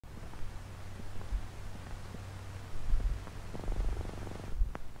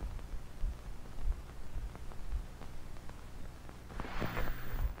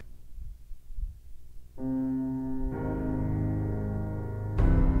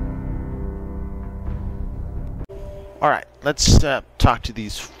Alright, let's talk to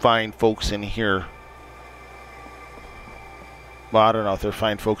these fine folks in here. Well, I don't know if they're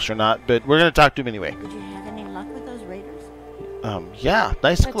fine folks or not, but we're going to talk to them anyway. Did you have any luck with those raiders? Yeah,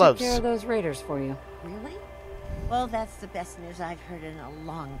 nice gloves. I took care of those raiders for you. Really? Well, that's the best news I've heard in a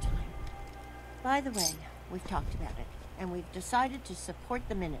long time. By the way, we've talked about it, and we've decided to support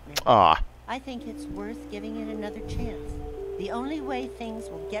the Minutemen. Ah. I think it's worth giving it another chance. The only way things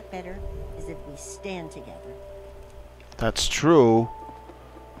will get better is if we stand together. That's true.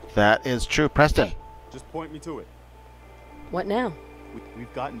 That is true. Preston. Hey, just point me to it. What now?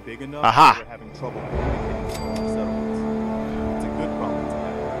 We've gotten big enough Aha. that we're having trouble communicating with settlements. It's a good problem to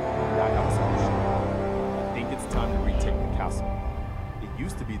have, and I have a solution. I think it's time to retake the castle. It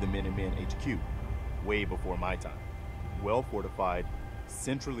used to be the Minutemen HQ, way before my time. Well fortified,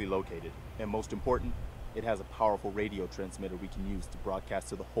 centrally located, and most important, it has a powerful radio transmitter we can use to broadcast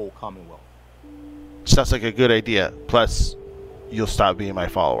to the whole Commonwealth. Sounds like a good idea. Plus, you'll stop being my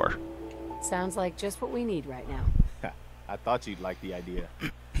follower. Sounds like just what we need right now. I thought you'd like the idea.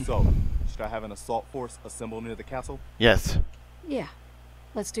 So, should I have an assault force assembled near the castle? Yes. Yeah,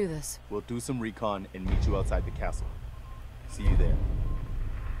 let's do this. We'll do some recon and meet you outside the castle. See you there.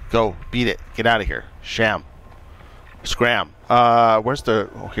 Go. Beat it. Get out of here. Sham. Scram. Where's the...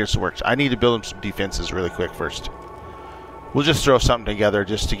 Oh, here's the works. I need to build them some defenses really quick first. We'll just throw something together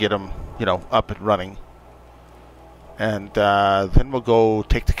just to get them, you know, up and running. And then we'll go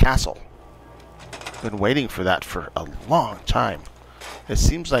take the castle. Been waiting for that for a long time. It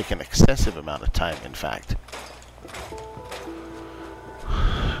seems like an excessive amount of time, in fact.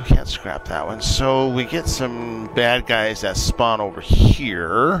 We can't scrap that one. So we get some bad guys that spawn over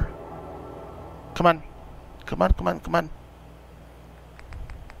here. Come on. Come on, come on, come on.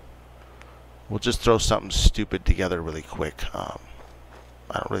 We'll just throw something stupid together really quick. I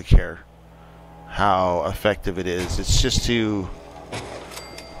don't really care how effective it is. It's just to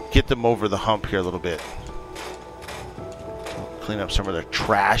get them over the hump here a little bit. Clean up some of their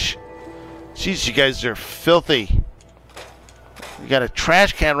trash. Jeez, you guys are filthy. You got a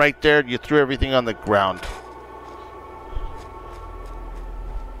trash can right there, and you threw everything on the ground.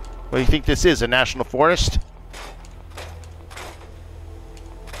 What do you think this is, a national forest?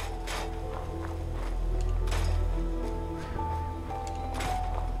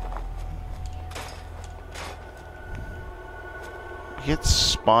 Get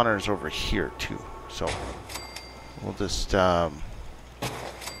spawners over here too, so we'll just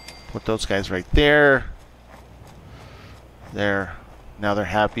put those guys right there. There, now they're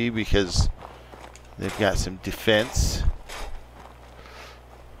happy because they've got some defense.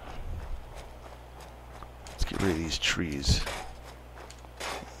 Let's get rid of these trees.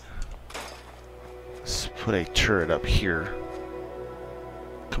 Let's put a turret up here.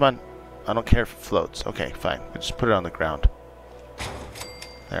 Come on, I don't care if it floats. Okay, fine, we'll just put it on the ground.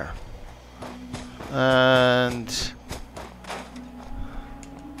 There. And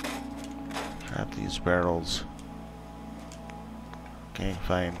grab these barrels. Okay,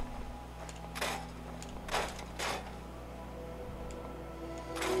 fine.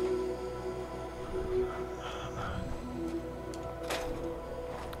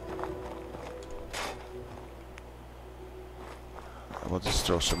 We'll just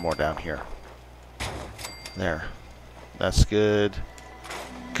throw some more down here. There. That's good.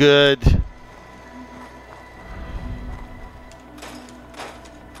 Good.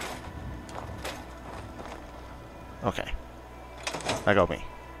 Okay. I got me.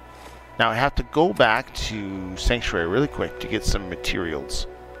 Now I have to go back to Sanctuary really quick to get some materials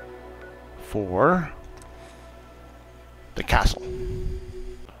for the castle.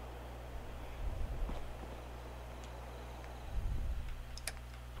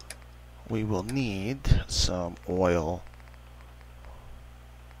 We will need some oil,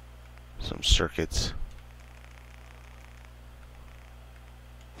 some circuits.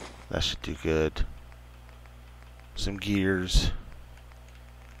 That should do good. Some gears.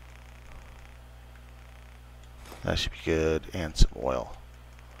 That should be good. And some oil.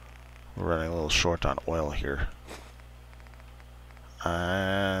 We're running a little short on oil here.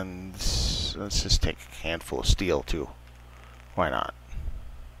 And let's just take a handful of steel too. Why not?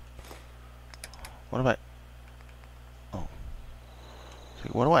 What am I? Oh.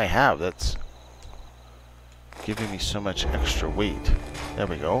 What do I have that's giving me so much extra weight? There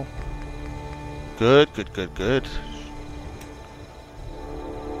we go. Good, good, good, good.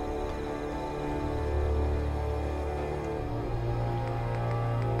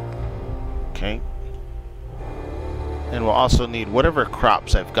 Okay. And we'll also need whatever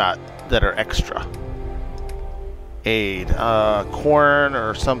crops I've got that are extra. Corn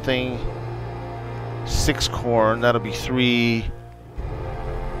or something. 6 corn. That'll be 3.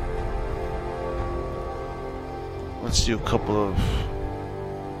 Let's do a couple of...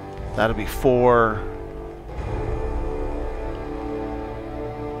 That'll be 4.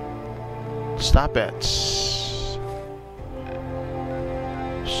 Stop at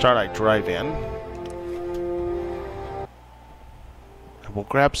Starlight Drive-In. And we'll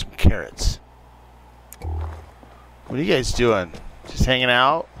grab some carrots. What are you guys doing? Just hanging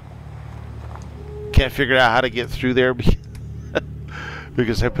out? Can't figure out how to get through there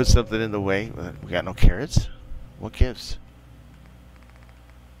because I put something in the way. We got no carrots? What gives?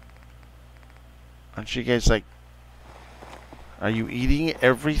 Aren't you guys like... Are you eating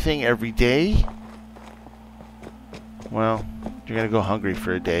everything every day? Well, you're gonna go hungry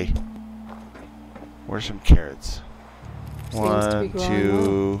for a day. Where's some carrots? Seems to be 1, growing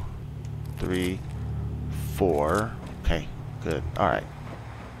 2, 3, 4. Okay, good. Alright.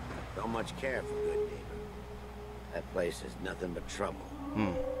 Don't much care for good neighbor. That place is nothing but trouble.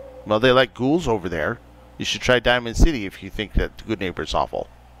 Well, they like ghouls over there. You should try Diamond City if you think that Good Neighbor's awful.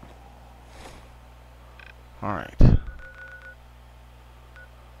 Alright.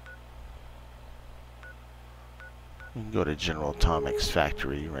 We can go to General Atomics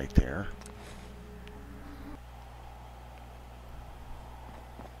factory right there.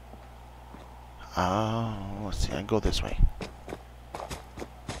 Let's see, I can go this way.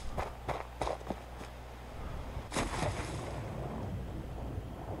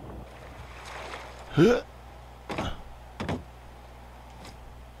 Huh.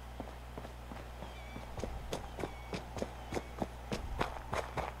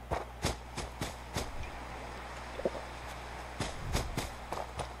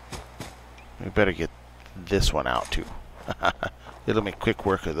 We better get this one out too. It'll make quick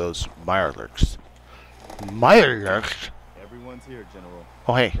work of those Mirelurks. Mirelurks? Everyone's here, General.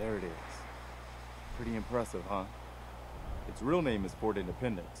 Oh, hey. There it is. Pretty impressive, huh? Its real name is Fort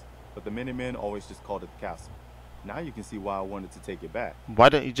Independence, but the Minutemen always just called it the castle. Now you can see why I wanted to take it back. Why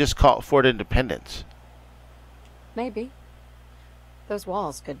don't you just call it Fort Independence? Maybe. Those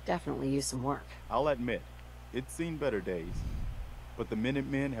walls could definitely use some work. I'll admit, it's seen better days. But the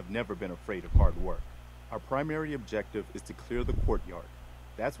Minutemen have never been afraid of hard work. Our primary objective is to clear the courtyard.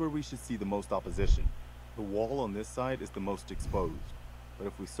 That's where we should see the most opposition. The wall on this side is the most exposed. But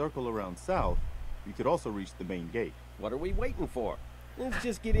if we circle around south, we could also reach the main gate. What are we waiting for? Let's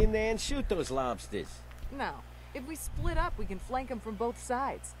just get in there and shoot those lobsters. No. If we split up, we can flank them from both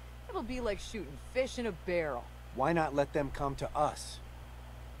sides. It'll be like shooting fish in a barrel. Why not let them come to us?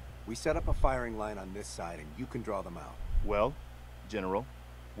 We set up a firing line on this side and you can draw them out. Well, General,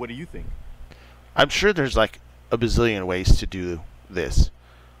 what do you think? I'm sure there's like a bazillion ways to do this.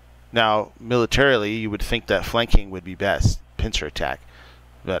 Now, militarily, you would think that flanking would be best, pincer attack.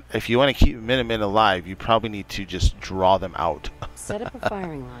 But if you want to keep Minutemen alive, you probably need to just draw them out. Set up a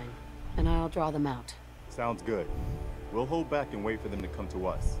firing line, and I'll draw them out. Sounds good. We'll hold back and wait for them to come to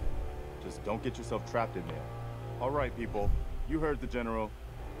us. Just don't get yourself trapped in there. All right, people. You heard the General.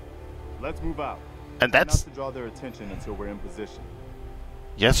 Let's move out. And Try that's... not to draw their attention until we're in position.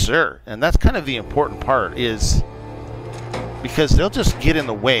 Yes, sir. And that's kind of the important part is because they'll just get in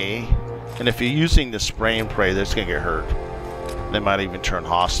the way, and if you're using the spray and pray, they're just going to get hurt. They might even turn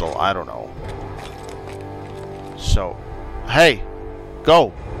hostile. I don't know. So, hey,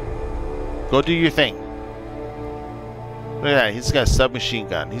 go. Go do your thing. Look at that. He's got a submachine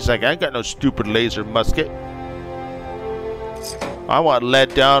gun. He's like, I ain't got no stupid laser musket. I want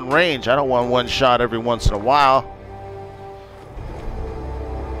lead down range. I don't want one shot every once in a while.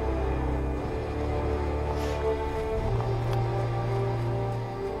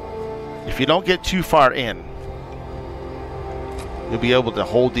 If you don't get too far in, you'll be able to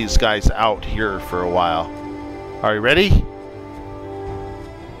hold these guys out here for a while. Are you ready?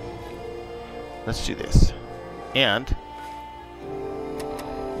 Let's do this. And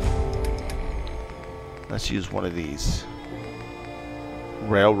let's use one of these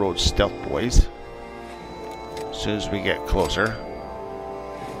railroad stealth boys as soon as we get closer.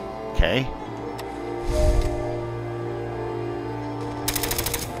 Okay.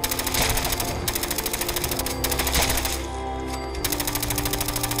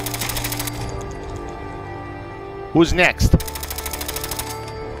 Who's next?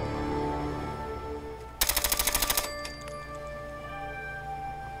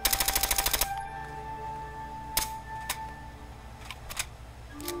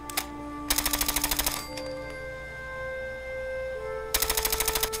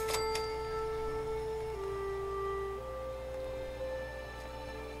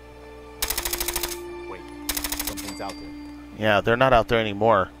 Wait, something's out there. Yeah, they're not out there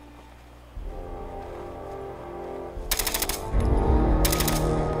anymore.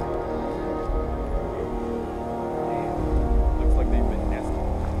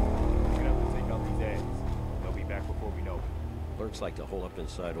 Attacks like to hole up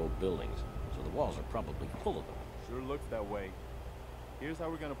inside old buildings, so the walls are probably full of them. Sure looks that way. Here's how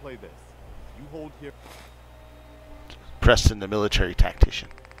we're gonna play this. You hold here. Preston, the military tactician.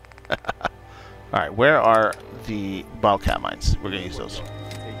 Alright, where are the Wildcat mines? We're going to use those. Take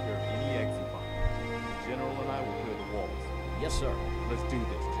care of any exit bomb. The general and I will clear the walls. Yes, sir. Let's do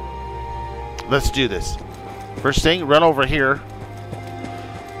this, General. Let's do this. First thing, run over here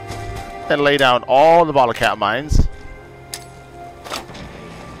and lay down all the Wildcat mines.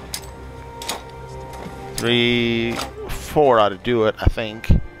 3, 4 ought to do it, I think.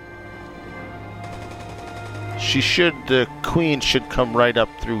 The queen should come right up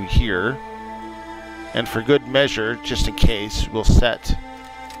through here. And for good measure, just in case, we'll set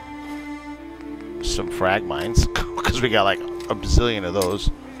some frag mines, because we got like a bazillion of those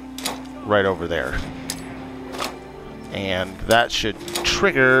right over there. And that should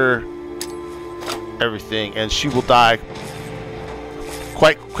trigger everything, and she will die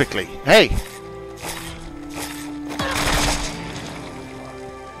quite quickly. Hey!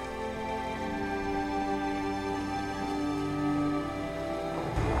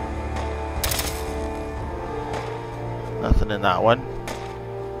 Nothing in that one.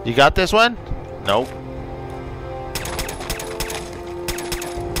 You got this one? Nope.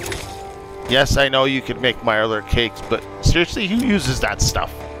 Yes, I know you can make Mirelurk cakes, but seriously, who uses that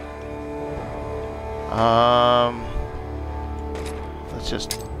stuff? Let's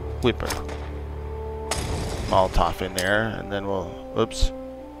just whip a Molotov in there, and then we'll, oops,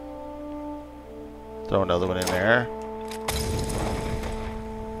 throw another one in there.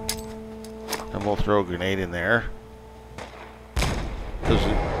 And we'll throw a grenade in there.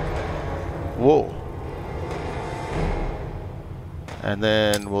 Whoa. And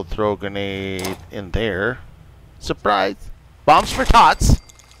then we'll throw a grenade in there. Surprise! Bombs for tots!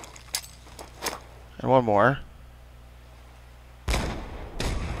 And one more.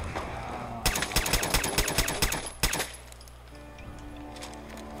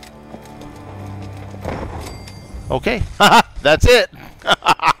 Okay. Haha! That's it!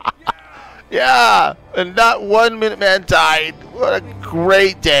 Yeah! And not one Minuteman died. What a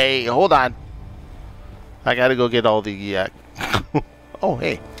great day. Hold on. I gotta go get all the... oh,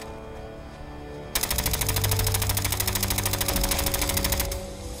 hey.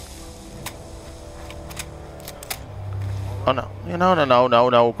 Oh, no.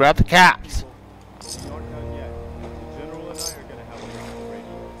 No. Grab the caps. We aren't done yet. The general and I are gonna have a look at the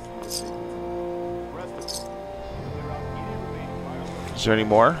radios. The rest of us, clear out any remaining Mirelurk. Is there any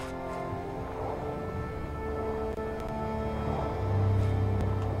more?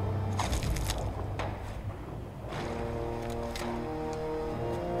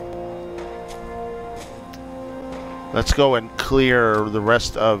 Let's go and clear the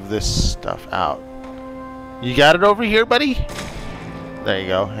rest of this stuff out. You got it over here, buddy? There you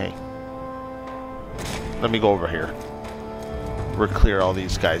go. Hey. Let me go over here. We'll clear all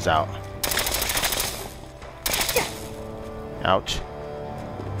these guys out. Ouch.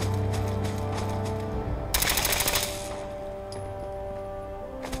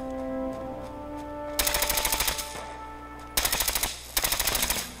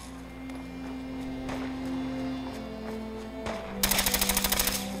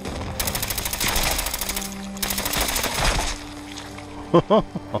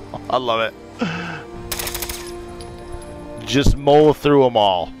 I love it. Just mow through them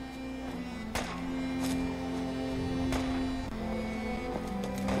all.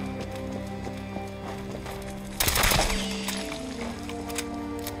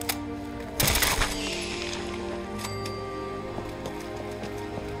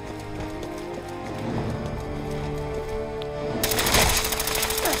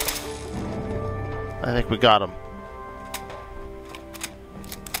 I think we got him.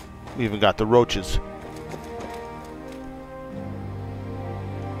 We even got the roaches.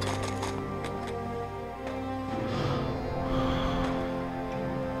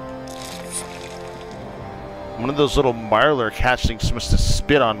 One of those little Mirelurk hatchlings must have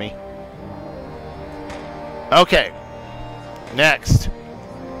spit on me. Okay. Next.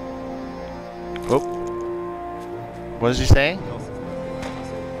 Oh. What is he saying?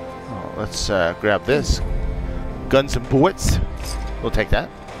 Oh, let's grab this. Guns and bullets. We'll take that.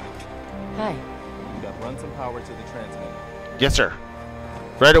 Hi. You got run some power to the transmitter. Yes, sir.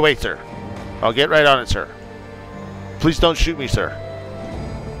 Right away, sir. I'll get right on it, sir. Please don't shoot me, sir.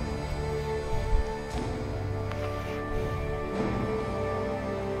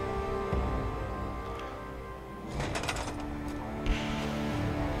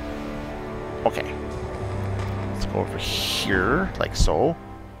 Okay. Let's go over here, like so.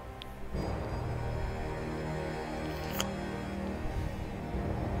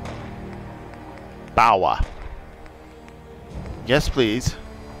 power. Yes, please.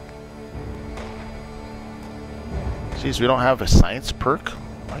 Jeez, we don't have a science perk?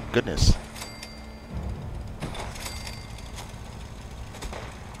 My goodness.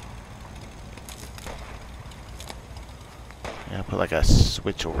 Yeah, put like a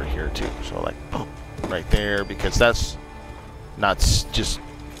switch over here too. So like, boom, right there, because that's not just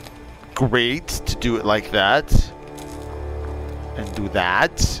great to do it like that. And do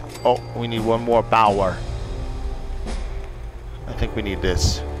that. Oh, we need one more power. I think we need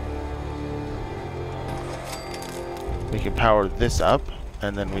this. We can power this up,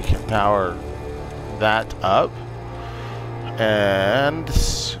 and then we can power that up. And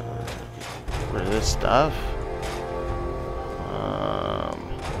get rid of this stuff.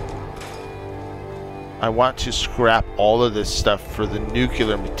 I want to scrap all of this stuff for the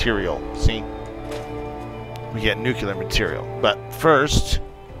nuclear material. See? We get nuclear material. But first,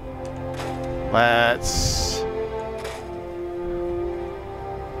 let's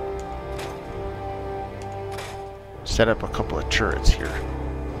set up a couple of turrets here.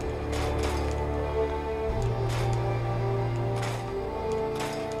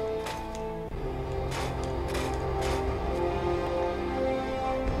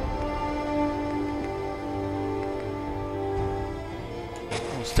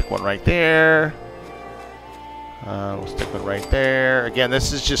 We'll stick one right there. We'll stick one right there. Again,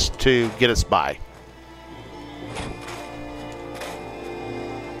 this is just to get us by.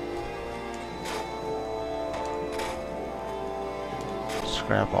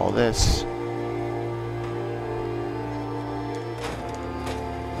 Scrap all this.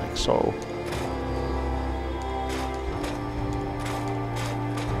 Like so.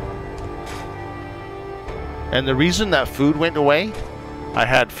 And the reason that food went away, I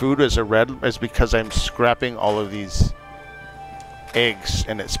had food as a red, is because I'm scrapping all of these eggs,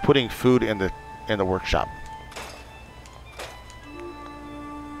 and it's putting food in the workshop.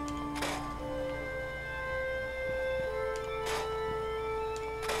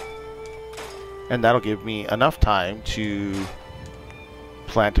 And that'll give me enough time to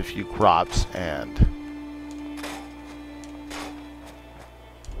plant a few crops and...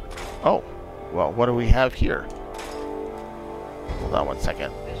 Oh, well, what do we have here? Hold on one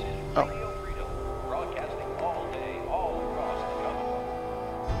second. Oh.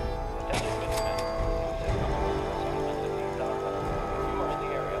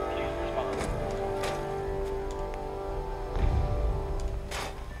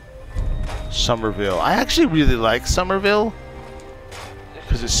 Somerville. I actually really like Somerville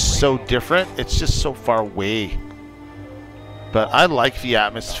because it's so different. It's just so far away. But I like the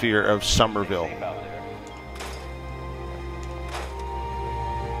atmosphere of Somerville.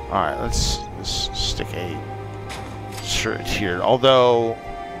 Alright, let's stick a shirt here. Although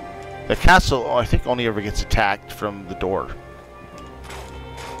the castle, I think, only ever gets attacked from the door.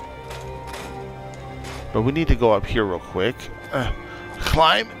 But we need to go up here real quick.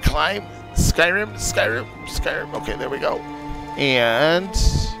 Climb. Skyrim. Okay, there we go. And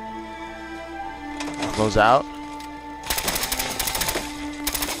close out.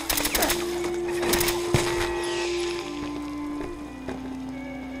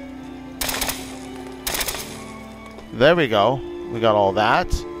 There we go. We got all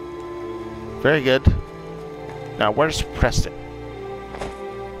that. Very good. Now, where's Preston?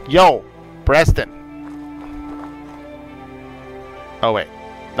 Yo, Preston. Oh, wait.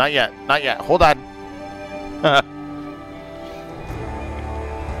 Not yet. Not yet. Hold on.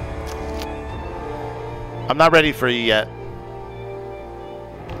 I'm not ready for you yet.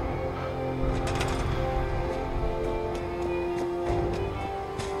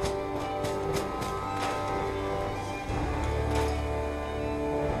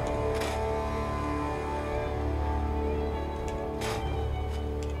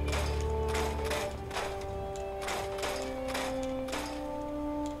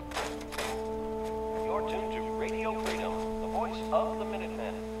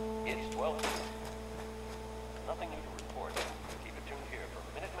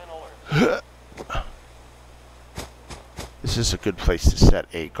 This is a good place to set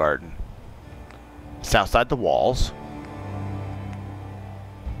a garden. It's outside the walls.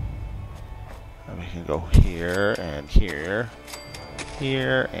 And we can go here and here,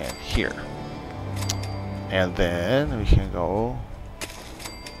 here and here. And then we can go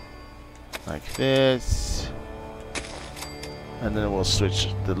like this. And then we'll switch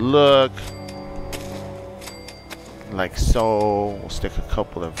the look. Like so. We'll stick a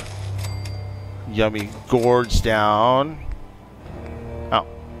couple of yummy gourds down. Oh,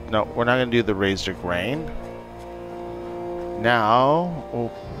 no, we're not going to do the razor grain. Now,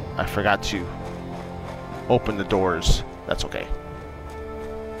 oh, I forgot to open the doors. That's okay.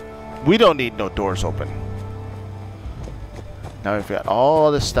 We don't need no doors open. Now we've got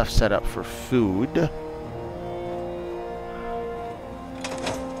all this stuff set up for food.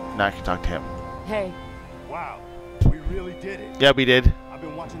 Now I can talk to him. Hey, Wow, we really did it. Yeah, we did. I've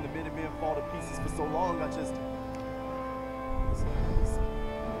been watching the Minutemen fall to pieces for so long, I just...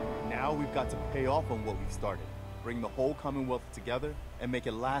 Now we've got to pay off on what we've started. Bring the whole Commonwealth together and make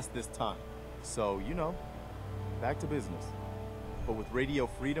it last this time. So, you know, back to business. But with Radio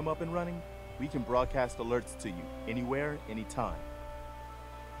Freedom up and running, we can broadcast alerts to you anywhere, anytime.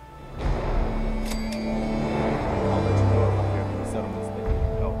 I'll let you know if I hear from the settlements there.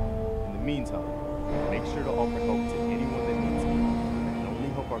 Oh, in the meantime, make sure to offer help to anyone that needs it, and only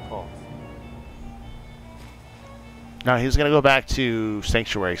help our cause. Now he's gonna go back to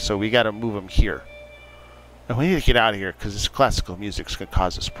Sanctuary, so we gotta move him here. And we need to get out of here because this classical music's gonna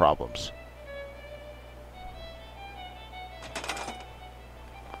cause us problems.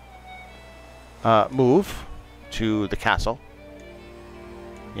 Move to the castle.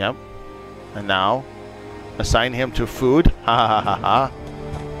 Yep. And now assign him to food. Ha ha ha ha.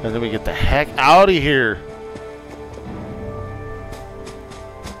 And then we get the heck out of here.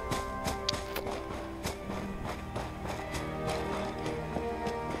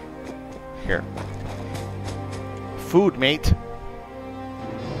 Here. Food, mate.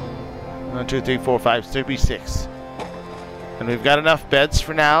 1, 2, 3, 4, 5, 36. And we've got enough beds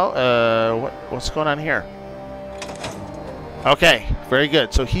for now. What's going on here? Okay, very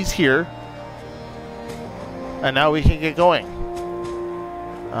good. So he's here. And now we can get going.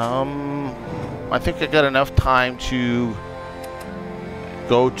 I think I got enough time to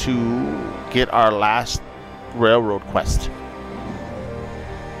go to get our last railroad quest.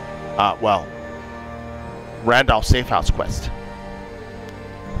 Well, Randolph Safe House quest.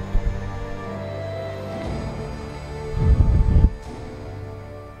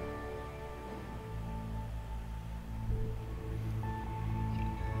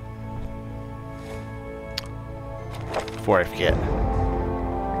 Before I forget.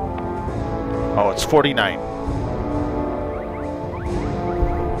 Oh, it's 49.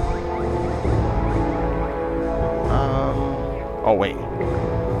 Oh, wait.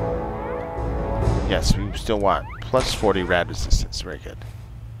 Yes, we still want plus 40 rad resistance. Very good.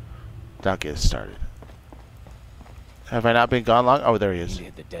 That'll get us started. Have I not been gone long? Oh, there he is. You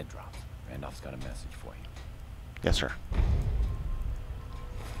hit the dead drop. Randolph's got a message for you. Yes, sir.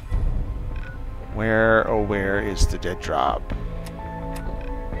 Where, oh, where is the dead drop?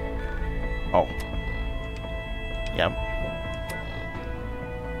 Oh. Yep.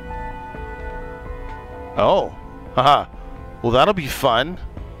 Oh. Haha. Well, that'll be fun.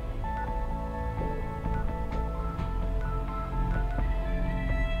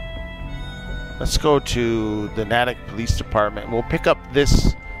 Let's go to the Natick Police Department. We'll pick up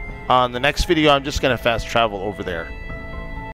this on the next video. I'm just going to fast travel over there.